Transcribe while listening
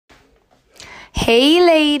Hey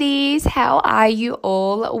ladies, how are you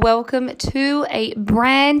all? Welcome to a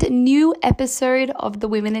brand new episode of the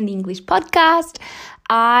Women in English podcast.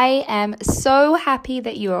 I am so happy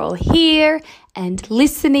that you're all here and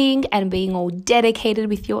listening and being all dedicated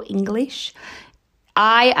with your English.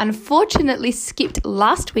 I unfortunately skipped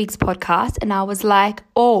last week's podcast and I was like,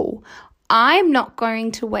 I'm not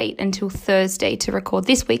going to wait until Thursday to record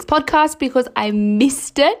this week's podcast because I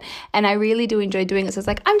missed it and I really do enjoy doing it. So I was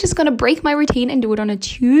like, I'm just going to break my routine and do it on a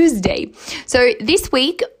Tuesday. So this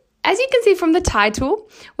week, as you can see from the title,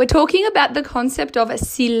 we're talking about the concept of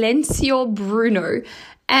Silenzio Bruno.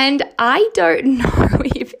 And I don't know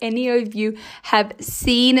if any of you have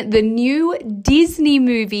seen the new Disney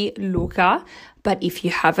movie, Luca. But if you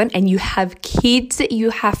haven't and you have kids,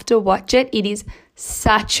 you have to watch it. It is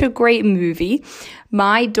such a great movie.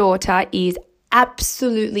 My daughter is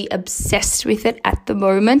absolutely obsessed with it at the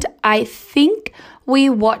moment. I think we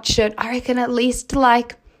watch it, I reckon at least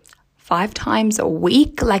like 5 times a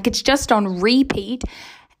week. Like it's just on repeat.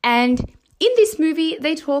 And in this movie,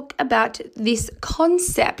 they talk about this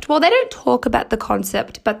concept. Well, they don't talk about the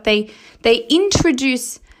concept, but they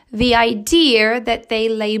introduce the idea that they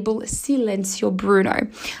label Silenzio Bruno.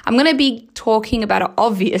 I'm going to be talking about it,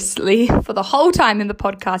 obviously, for the whole time in the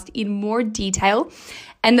podcast in more detail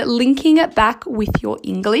and linking it back with your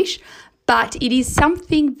English. But it is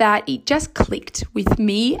something that it just clicked with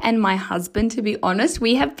me and my husband, to be honest.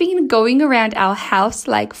 We have been going around our house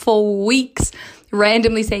like for weeks,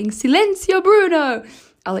 randomly saying, Silenzio Bruno.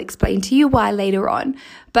 I'll explain to you why later on.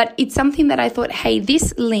 But it's something that I thought, hey,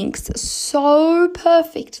 this links so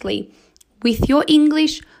perfectly with your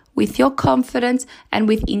English, with your confidence, and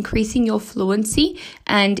with increasing your fluency.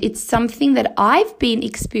 And it's something that I've been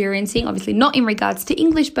experiencing, obviously not in regards to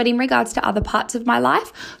English, but in regards to other parts of my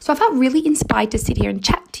life. So I felt really inspired to sit here and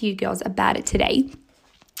chat to you girls about it today.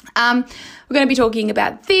 We're going to be talking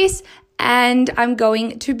about this, and I'm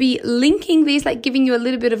going to be linking this, like giving you a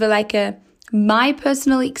little bit of my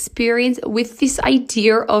personal experience with this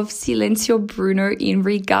idea of Silenzio Bruno in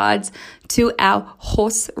regards to our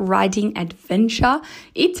horse riding adventure.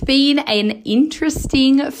 It's been an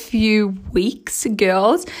interesting few weeks,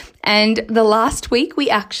 girls. And the last week we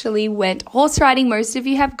actually went horse riding. Most of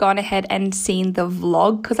you have gone ahead and seen the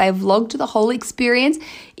vlog because I vlogged the whole experience.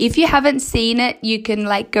 If you haven't seen it, you can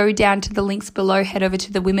go down to the links below, head over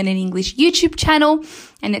to the Women in English YouTube channel,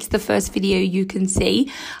 and it's the first video you can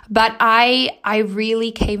see. But I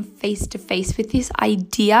really came face to face with this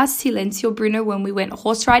idea, Silenzio Bruno, when we went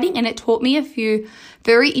horse riding, and it taught me a few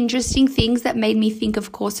very interesting things that made me think,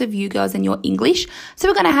 of course, of you girls and your English. So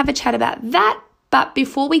we're going to have a chat about that. But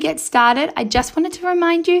before we get started, I just wanted to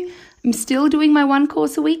remind you, I'm still doing my 1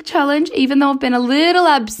 course a week challenge, even though I've been a little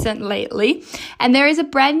absent lately. And there is a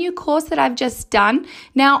brand new course that I've just done.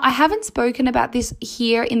 Now, I haven't spoken about this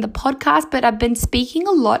here in the podcast, but I've been speaking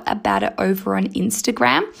a lot about it over on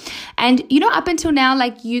Instagram. And, up until now,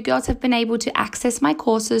 you girls have been able to access my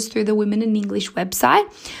courses through the Women in English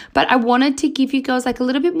website. But I wanted to give you girls a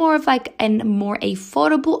little bit more of a more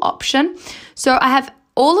affordable option. So I have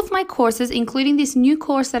all of my courses, including this new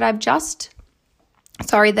course that I've just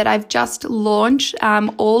launched,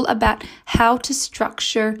 all about how to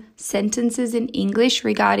structure sentences in English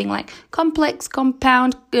regarding complex,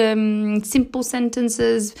 compound, simple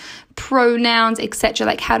sentences, pronouns,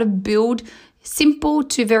 etc. How to build simple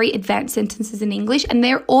to very advanced sentences in English. And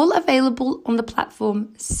they're all available on the platform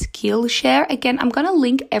Skillshare. Again, I'm going to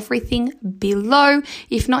link everything below.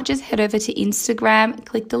 If not, just head over to Instagram,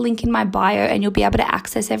 click the link in my bio, and you'll be able to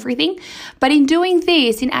access everything. But in doing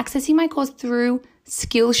this, in accessing my course through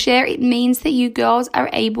Skillshare, it means that you girls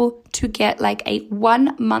are able to get a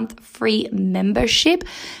 1 month free membership,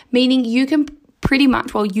 meaning you can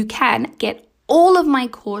you can get all of my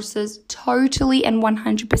courses totally and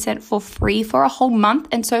 100% for free for a whole month.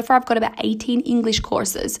 And so far I've got about 18 English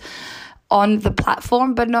courses on the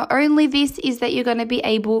platform. But not only this is that you're going to be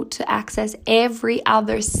able to access every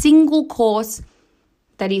other single course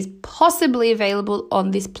that is possibly available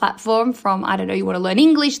on this platform from, you want to learn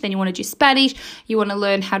English, then you want to do Spanish, you want to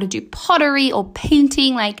learn how to do pottery or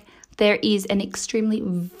painting, there is an extremely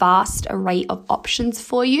vast array of options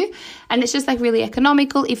for you. And it's just really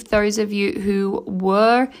economical. If those of you who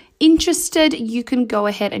were interested, you can go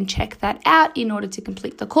ahead and check that out in order to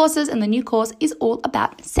complete the courses. And the new course is all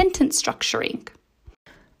about sentence structuring.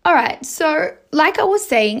 All right. So like I was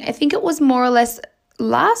saying, I think it was more or less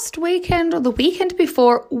last weekend or the weekend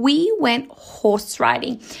before, we went horse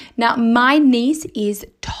riding. Now, my niece is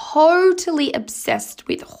totally obsessed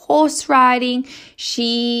with horse riding.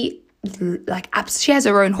 She has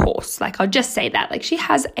her own horse. I'll just say that. She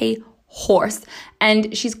has a horse,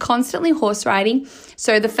 and she's constantly horse riding.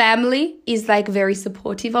 So the family is like very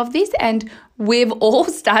supportive of this, and we've all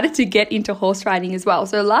started to get into horse riding as well.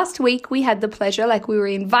 So last week we had the pleasure, like we were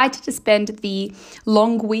invited to spend the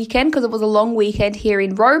long weekend, because it was a long weekend here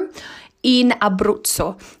in Rome, in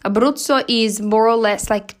Abruzzo. Abruzzo is more or less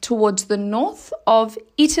like towards the north of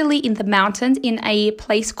Italy in the mountains, in a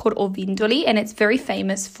place called Ovindoli, and it's very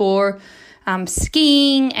famous for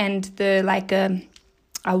skiing and the like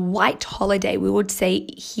a white holiday, we would say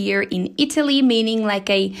here in Italy, meaning like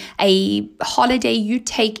a holiday you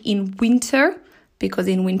take in winter, because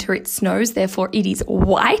in winter it snows, therefore it is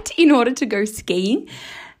white, in order to go skiing.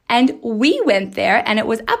 And we went there and it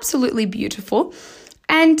was absolutely beautiful.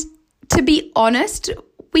 And to be honest,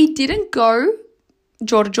 we didn't go,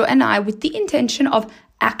 Giorgio and I, with the intention of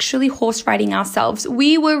actually horse riding ourselves.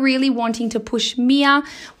 We were really wanting to push Mia,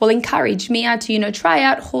 encourage Mia to, try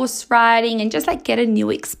out horse riding and just like get a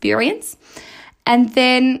new experience. And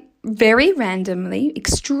then very randomly,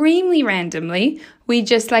 extremely randomly, we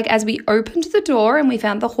just like, as we opened the door and we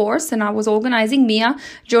found the horse and I was organizing Mia,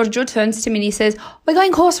 Giorgio turns to me and he says, "We're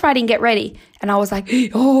going horse riding, get ready." And I was like,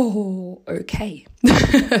 oh, okay.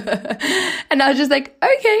 And I was just like,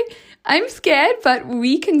 okay, I'm scared, but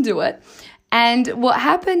we can do it. And what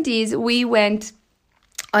happened is we went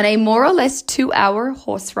on a more or less 2-hour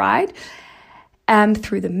horse ride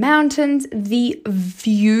through the mountains. The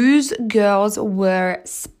views, girls, were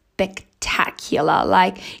spectacular.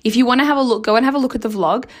 Like, if you want to have a look, go and have a look at the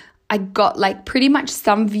vlog. I got like pretty much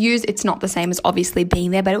some views. It's not the same as obviously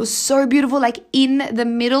being there, but it was so beautiful, like in the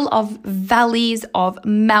middle of valleys of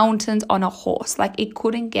mountains on a horse. Like, it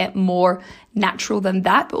couldn't get more natural than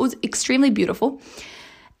that, but it was extremely beautiful.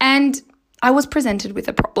 And I was presented with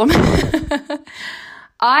a problem.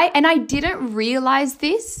 I didn't realize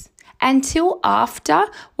this until after,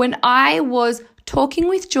 when I was talking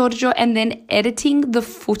with Giorgio and then editing the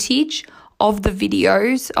footage of the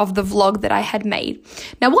videos of the vlog that I had made.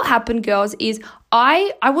 Now, what happened, girls, is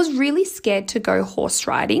I was really scared to go horse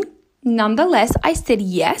riding. Nonetheless, I said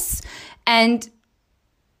yes. And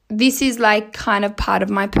this is like kind of part of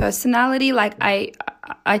my personality. Like,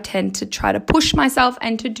 I tend to try to push myself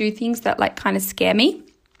and to do things that like kind of scare me,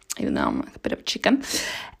 even though I'm a bit of a chicken.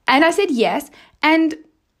 And I said yes. And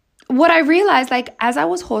what I realized, like, as I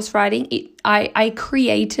was horse riding, I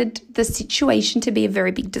created the situation to be a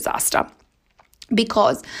very big disaster,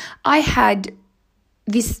 because I had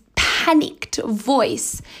this panicked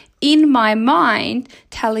voice in my mind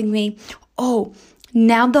telling me, oh,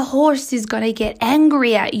 now the horse is going to get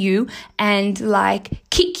angry at you and like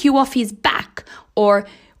kick you off his back, or,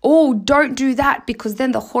 oh, don't do that because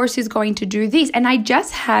then the horse is going to do this. And I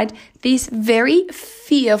just had this very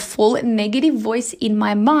fearful negative voice in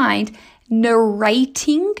my mind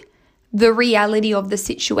narrating the reality of the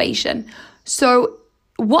situation. So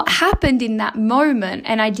what happened in that moment,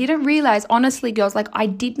 and I didn't realize, honestly, girls, like I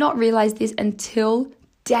did not realize this until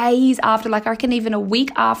days after, like I reckon even a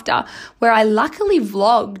week after, where I luckily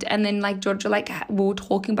vlogged, and then like Georgia, like we were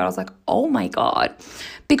talking about, I was like, oh my God.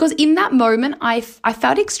 Because in that moment, I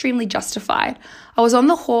felt extremely justified. I was on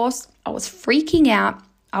the horse, I was freaking out.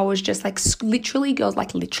 I was just like literally, girls,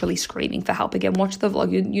 like literally screaming for help. Again, watch the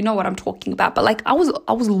vlog, you know what I'm talking about. But like I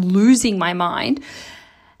was losing my mind.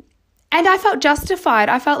 And I felt justified.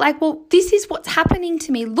 I felt like, well, this is what's happening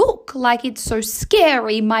to me. Look, like it's so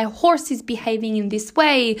scary. My horse is behaving in this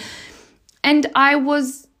way. And I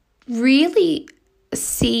was really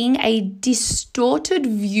seeing a distorted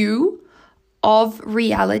view of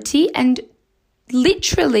reality and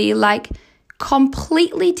literally like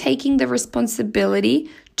completely taking the responsibility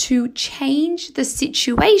to change the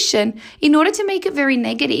situation in order to make it very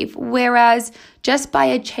negative. Whereas just by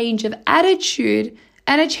a change of attitude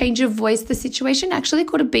and a change of voice, the situation actually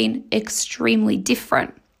could have been extremely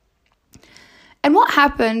different. And what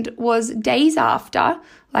happened was days after,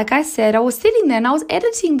 like I said, I was sitting there and I was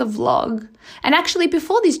editing the vlog. And actually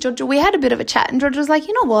before this, Georgia, we had a bit of a chat, and Georgia was like,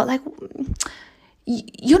 you know what, like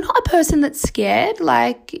you're not a person that's scared.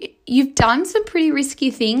 Like you've done some pretty risky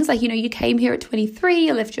things. Like, you know, you came here at 23,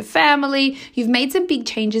 you left your family, you've made some big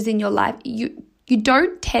changes in your life. You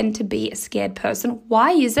don't tend to be a scared person.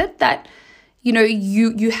 Why is it that you know,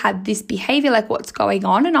 you had this behavior, like what's going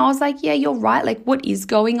on? And I was like, yeah, you're right. Like what is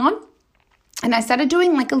going on? And I started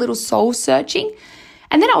doing like a little soul searching.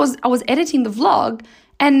 And then I was editing the vlog,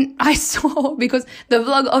 and I saw, because the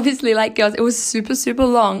vlog obviously, like girls, it was super, super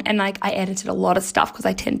long. And like I edited a lot of stuff because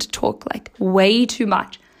I tend to talk like way too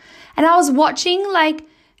much. And I was watching like,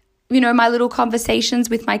 you know, my little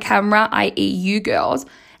conversations with my camera, i.e. you girls.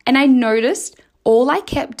 And I noticed all I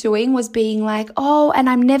kept doing was being like, oh, and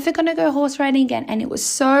I'm never going to go horse riding again. And it was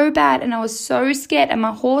so bad and I was so scared and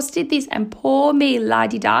my horse did this and poor me,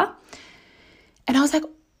 la-di-da. And I was like,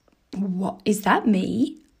 what, is that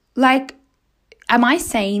me? Like, am I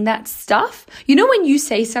saying that stuff? You know when you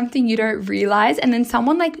say something you don't realize and then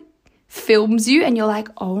someone like films you and you're like,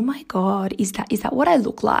 oh my God, is that what I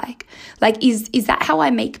look like? Like, is that how I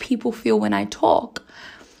make people feel when I talk?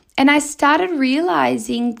 And I started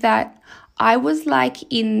realizing that I was like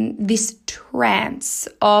in this trance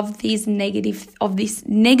of this negative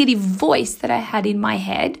voice that I had in my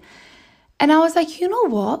head. And I was like, you know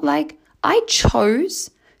what? Like, I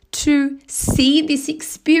chose to see this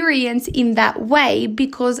experience in that way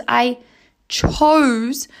because I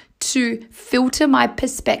chose to filter my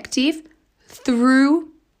perspective through,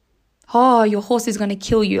 oh, your horse is going to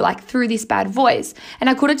kill you, like through this bad voice. And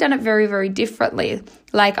I could have done it very, very differently.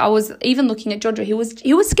 Like I was even looking at Jojo, he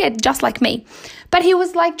was scared just like me, but he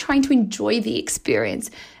was like trying to enjoy the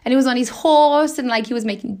experience. And he was on his horse and like he was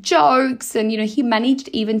making jokes and, you know, he managed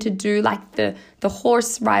even to do like the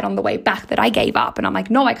horse ride on the way back that I gave up. And I'm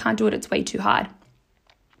like, no, I can't do it. It's way too hard.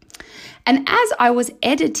 And as I was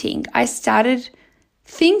editing, I started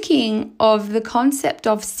thinking of the concept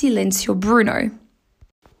of Silenzio Bruno.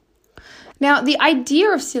 Now, the idea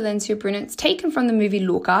of Silenzio Bruno, it's taken from the movie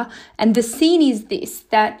Luca, and the scene is this,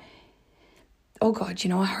 that, oh God, you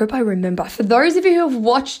know, I hope I remember. For those of you who have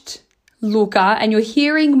watched Luca and you're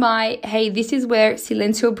hearing my, hey, this is where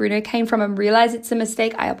Silenzio Bruno came from and realize it's a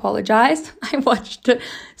mistake, I apologize. I watched it,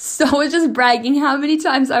 so I was just bragging how many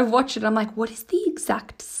times I've watched it. I'm like, what is the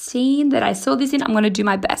exact scene that I saw this in? I'm going to do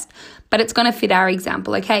my best, but it's going to fit our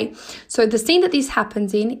example, okay? So the scene that this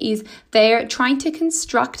happens in is they're trying to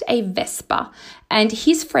construct a Vespa, and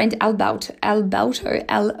his friend Alberto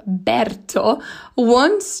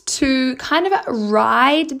wants to kind of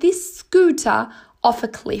ride this scooter off a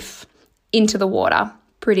cliff into the water,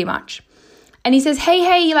 pretty much. And he says,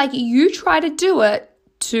 hey, like you try to do it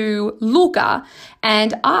to Luca,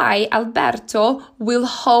 and I, Alberto, will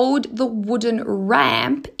hold the wooden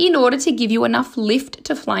ramp in order to give you enough lift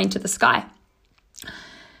to fly into the sky.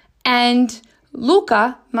 And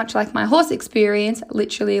Luca, much like my horse experience,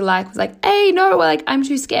 literally like was like, hey, no, like I'm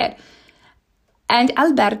too scared. And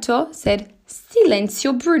Alberto said,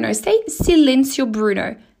 Silenzio Bruno, say Silenzio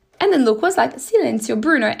Bruno. And then Luca was like, Silenzio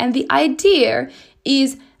Bruno. And the idea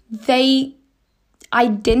is they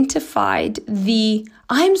identified the,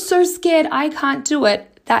 I'm so scared, I can't do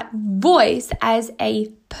it, that voice as a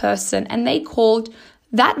person. And they called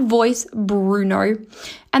that voice Bruno.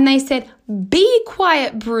 And they said, be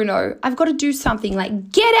quiet, Bruno. I've got to do something.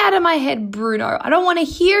 Like, get out of my head, Bruno. I don't want to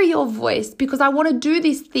hear your voice because I want to do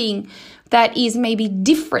this thing that is maybe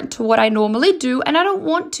different to what I normally do. And I don't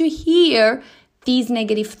want to hear these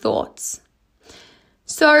negative thoughts.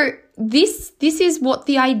 So this is what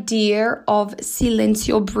the idea of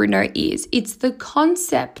Silenzio Bruno is. It's the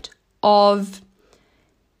concept of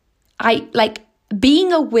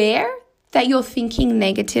being aware that you're thinking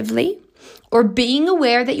negatively, or being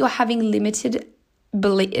aware that you're having limited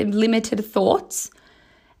thoughts,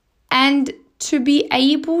 and to be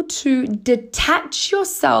able to detach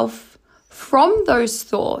yourself from those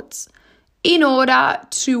thoughts in order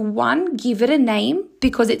to, one, give it a name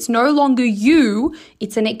because it's no longer you,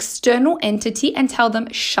 it's an external entity, and tell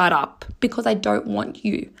them, shut up, because I don't want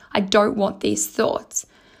you. I don't want these thoughts.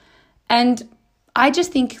 And I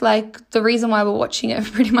just think like the reason why we're watching it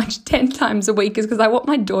pretty much 10 times a week is because I want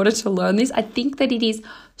my daughter to learn this. I think that it is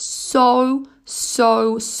so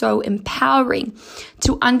empowering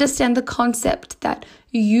to understand the concept that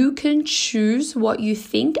you can choose what you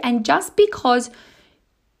think, and just because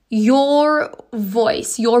your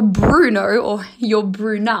voice, your Bruno or your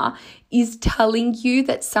Bruna is telling you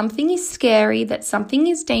that something is scary, that something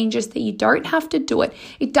is dangerous, that you don't have to do it,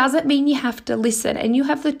 it doesn't mean you have to listen. And you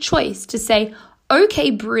have the choice to say,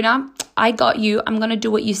 okay, Bruna, I got you. I'm going to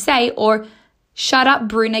do what you say. Or shut up,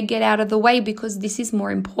 Bruna, get out of the way because this is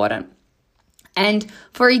more important. And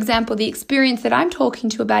for example, the experience that I'm talking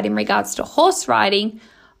to about in regards to horse riding,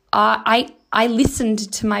 I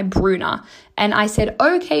listened to my Bruna and I said,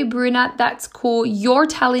 okay, Bruna, that's cool. You're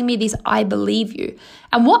telling me this. I believe you.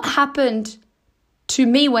 And what happened to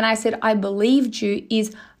me when I said I believed you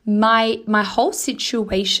is my whole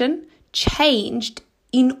situation changed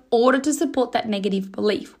in order to support that negative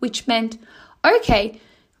belief, which meant, okay,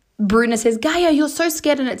 Bruna says, Gaia, you're so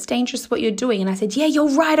scared and it's dangerous what you're doing. And I said, yeah, you're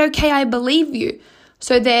right. Okay, I believe you.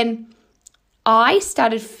 So then I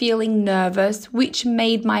started feeling nervous, which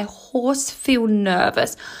made my horse feel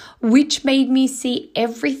nervous, which made me see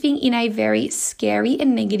everything in a very scary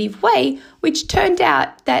and negative way, which turned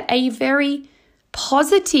out that a very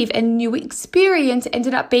positive and new experience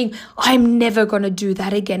ended up being, I'm never going to do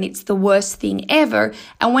that again. It's the worst thing ever.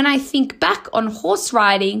 And when I think back on horse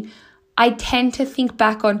riding, I tend to think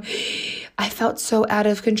back on, I felt so out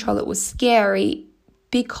of control. It was scary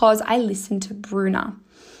because I listened to Bruno.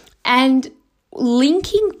 And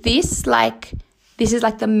linking this, like, this is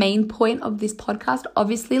like the main point of this podcast,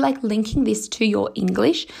 obviously, like linking this to your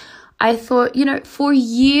English. I thought, for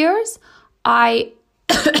years,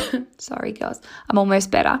 sorry, girls, I'm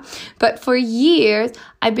almost better. But for years,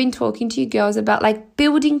 I've been talking to you girls about like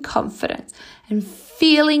building confidence and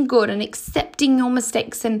feeling good and accepting your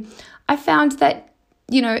mistakes. And I found that,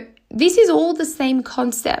 this is all the same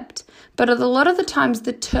concept, but a lot of the times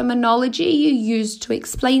the terminology you use to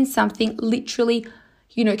explain something literally,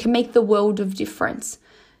 can make the world of difference.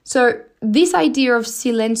 So this idea of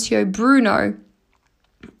Silenzio Bruno,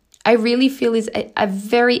 I really feel is a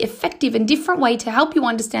very effective and different way to help you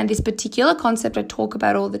understand this particular concept I talk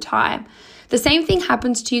about all the time. The same thing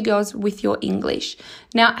happens to you girls with your English.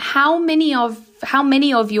 Now, how many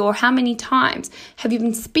times have you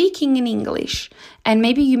been speaking in English and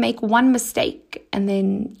maybe you make one mistake and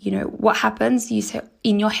then, what happens? You say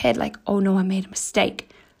in your head like, oh no, I made a mistake.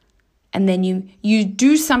 And then you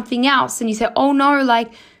do something else and you say, oh no,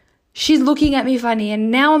 like she's looking at me funny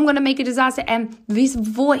and now I'm going to make a disaster. And this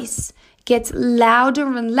voice gets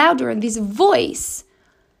louder and louder, and this voice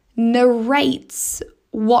narrates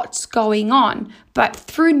what's going on. But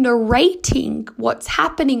through narrating what's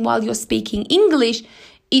happening while you're speaking English,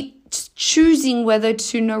 it's choosing whether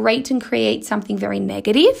to narrate and create something very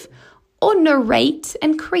negative or narrate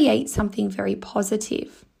and create something very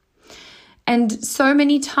positive. And so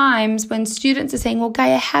many times when students are saying, well,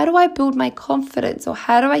 Gaia, how do I build my confidence or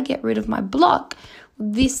how do I get rid of my block?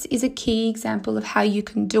 This is a key example of how you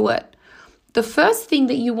can do it. The first thing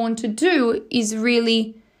that you want to do is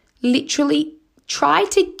really literally try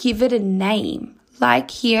to give it a name.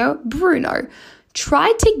 Like here, Bruno.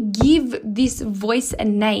 Try to give this voice a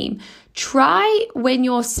name. Try when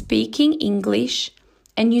you're speaking English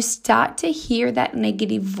and you start to hear that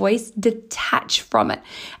negative voice, detach from it.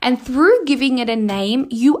 And through giving it a name,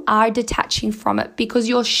 you are detaching from it because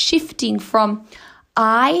you're shifting from,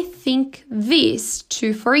 I think this,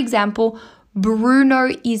 to, for example, Bruno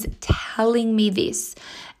is telling me this.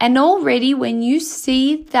 And already when you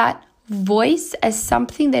see that voice as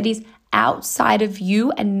something that is outside of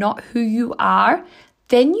you and not who you are,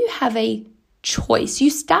 then you have a choice. You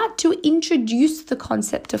start to introduce the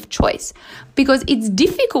concept of choice because it's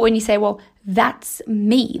difficult when you say, well, that's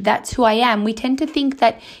me, that's who I am. We tend to think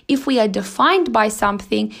that if we are defined by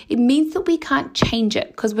something, it means that we can't change it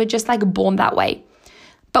because we're just like born that way.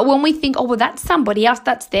 But when we think, oh, well, that's somebody else,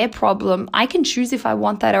 that's their problem, I can choose if I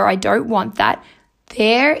want that or I don't want that,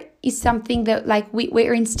 there is something that like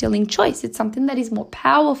we're instilling choice. It's something that is more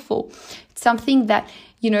powerful. It's something that,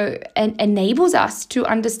 enables us to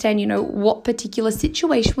understand, what particular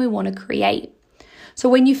situation we want to create. So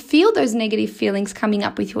when you feel those negative feelings coming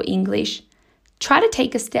up with your English, try to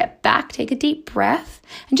take a step back, take a deep breath,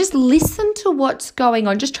 and just listen to what's going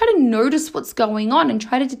on. Just try to notice what's going on and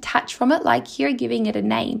try to detach from it, like here, giving it a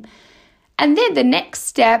name. And then the next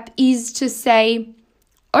step is to say,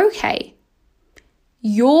 okay,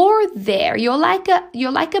 you're there. You're like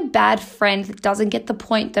a bad friend that doesn't get the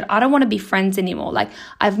point that I don't want to be friends anymore. Like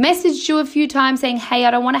I've messaged you a few times saying, hey, I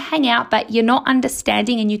don't want to hang out, but you're not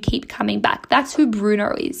understanding and you keep coming back. That's who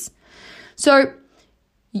Bruno is. So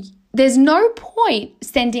there's no point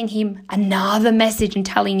sending him another message and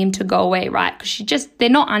telling him to go away, right? Because they're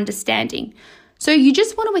not understanding. So you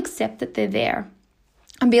just want to accept that they're there.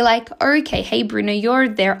 And be like, okay, hey, Bruno, you're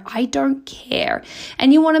there. I don't care.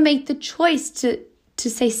 And you want to make the choice to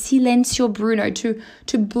say Silenzio Bruno,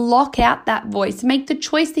 to block out that voice. Make the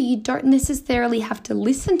choice that you don't necessarily have to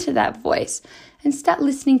listen to that voice and start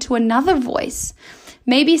listening to another voice.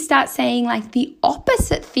 Maybe start saying like the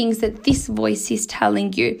opposite things that this voice is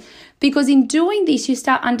telling you. Because in doing this, you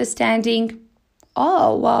start understanding,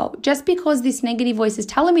 oh, well, just because this negative voice is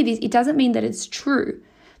telling me this, it doesn't mean that it's true.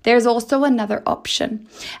 There's also another option.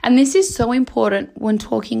 And this is so important when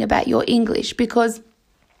talking about your English, because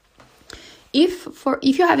if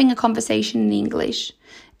you're having a conversation in English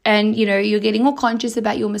and, you're getting all conscious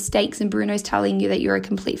about your mistakes and Bruno's telling you that you're a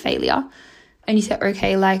complete failure and you say,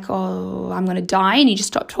 okay, like, oh, I'm going to die, and you just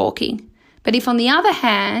stop talking. But if on the other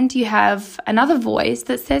hand, you have another voice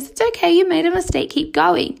that says, it's okay, you made a mistake, keep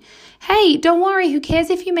going. Hey, don't worry, who cares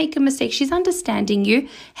if you make a mistake? She's understanding you.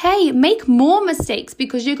 Hey, make more mistakes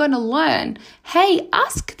because you're going to learn. Hey,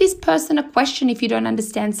 ask this person a question if you don't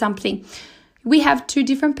understand something. we have two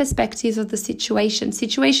different perspectives of the situation.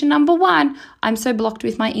 Situation number one, I'm so blocked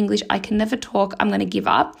with my English, I can never talk, I'm going to give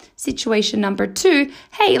up. Situation number two,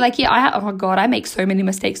 hey, oh my God, I make so many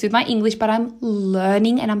mistakes with my English, but I'm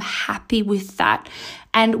learning and I'm happy with that.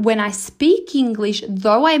 And when I speak English,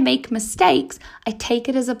 though I make mistakes, I take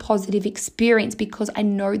it as a positive experience because I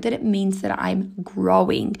know that it means that I'm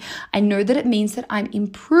growing. I know that it means that I'm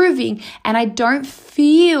improving, and I don't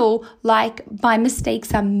feel like my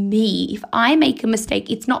mistakes are me. If I make a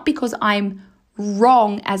mistake, it's not because I'm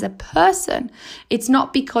wrong as a person. It's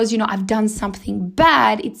not because, I've done something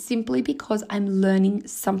bad. It's simply because I'm learning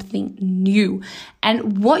something new.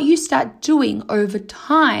 And what you start doing over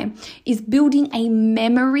time is building a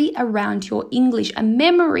memory around your English, a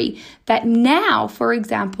memory that now, for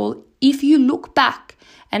example, if you look back,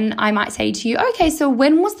 and I might say to you, okay, so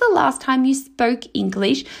when was the last time you spoke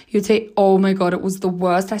English? You'd say, oh my God, it was the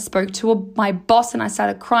worst. I spoke to my boss and I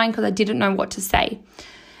started crying because I didn't know what to say.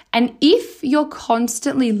 And if you're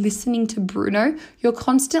constantly listening to Bruno, you're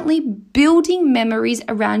constantly building memories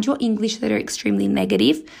around your English that are extremely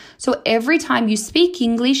negative. So every time you speak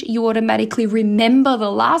English, you automatically remember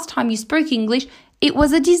the last time you spoke English, it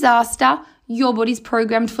was a disaster, your body's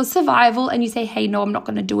programmed for survival, and you say, hey, no, I'm not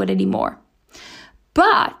going to do it anymore.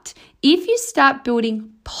 But if you start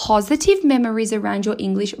building positive memories around your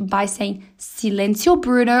English by saying, Silenzio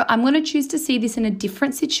Bruno, I'm going to choose to see this in a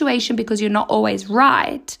different situation because you're not always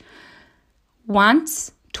right.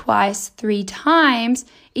 Once, twice, 3 times,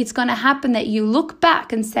 it's going to happen that you look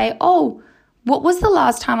back and say, oh, what was the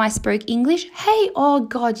last time I spoke English? Hey, oh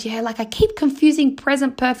God, yeah, I keep confusing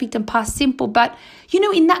present perfect and past simple, but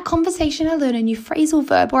in that conversation I learned a new phrasal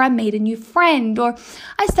verb, or I made a new friend, or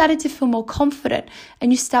I started to feel more confident.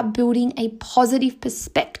 And you start building a positive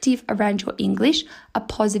perspective around your English, a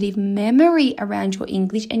positive memory around your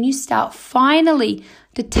English, and you start finally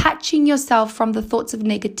detaching yourself from the thoughts of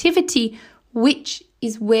negativity, which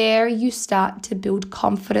is where you start to build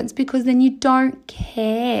confidence, because then you don't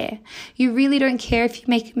care. You really don't care if you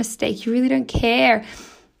make a mistake. You really don't care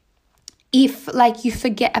if you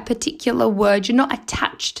forget a particular word. You're not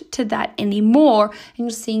attached to that anymore, and you're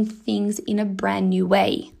seeing things in a brand new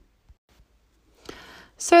way.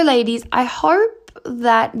 So ladies, I hope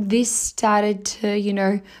that this started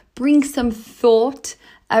to, bring some thought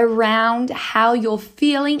around how you're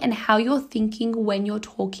feeling and how you're thinking when you're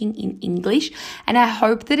talking in English. And I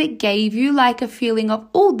hope that it gave you a feeling of,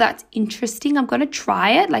 oh, that's interesting. I'm going to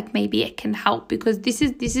try it. Maybe it can help, because this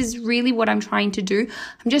is really what I'm trying to do.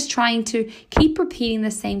 I'm just trying to keep repeating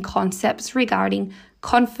the same concepts regarding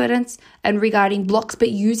confidence and regarding blocks,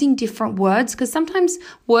 but using different words, because sometimes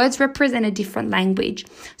words represent a different language.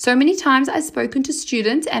 So many times I've spoken to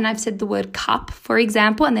students and I've said the word cup, for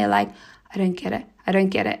example, and they're like, I don't get it. I don't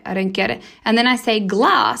get it. I don't get it. And then I say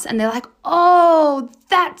glass and they're like, oh,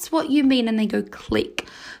 that's what you mean. And they go click.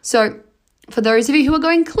 So for those of you who are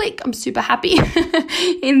going click, I'm super happy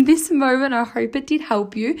in this moment. I hope it did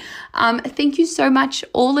help you. Thank you so much,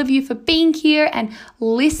 all of you, for being here and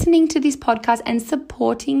listening to this podcast and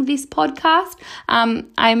supporting this podcast.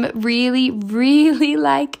 I'm really, really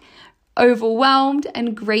overwhelmed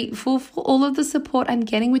and grateful for all of the support I'm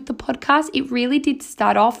getting with the podcast. It really did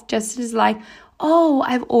start off just as oh,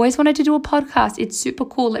 I've always wanted to do a podcast. It's super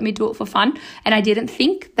cool. Let me do it for fun. And I didn't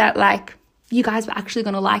think that you guys were actually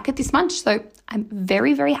going to like it this much. So I'm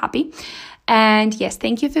very, very happy. And yes,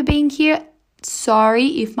 thank you for being here. Sorry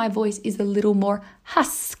if my voice is a little more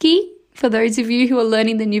husky. For those of you who are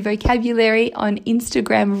learning the new vocabulary on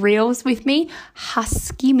Instagram Reels with me,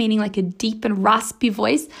 husky meaning a deep and raspy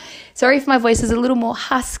voice. Sorry if my voice is a little more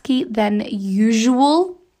husky than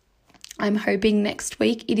usual. I'm hoping next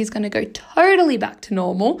week it is going to go totally back to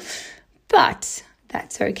normal, but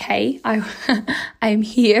that's okay. I'm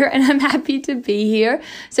here and I'm happy to be here.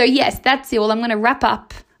 So yes, that's it all. I'm going to wrap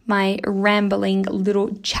up my rambling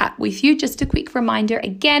little chat with you. Just a quick reminder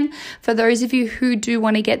again, for those of you who do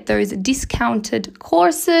want to get those discounted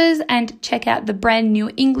courses and check out the brand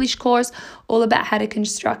new English course all about how to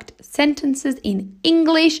construct sentences in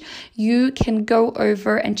English, you can go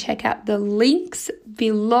over and check out the links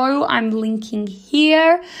below. I'm linking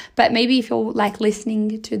here, but maybe if you're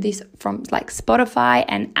listening to this from Spotify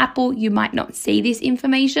and Apple, you might not see this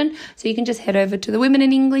information. So you can just head over to the Women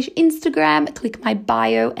in English Instagram, click my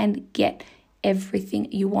bio, and get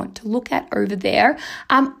everything you want to look at over there.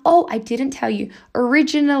 I didn't tell you.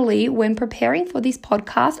 Originally, when preparing for this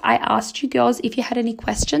podcast, I asked you girls if you had any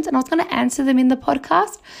questions, and I was going to answer them in the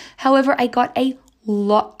podcast. However, I got a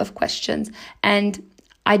lot of questions, and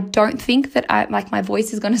I don't think that my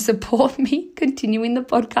voice is going to support me continuing the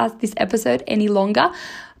podcast this episode any longer.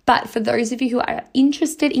 But for those of you who are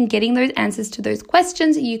interested in getting those answers to those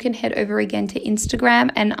questions, you can head over again to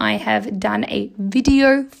Instagram, and I have done a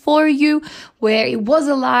video for you where it was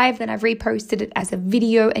alive, then I've reposted it as a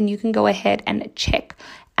video, and you can go ahead and check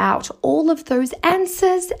out all of those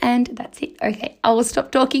answers. And that's it. Okay, I will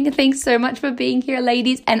stop talking. Thanks so much for being here,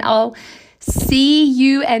 ladies, and I'll see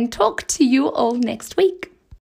you and talk to you all next week.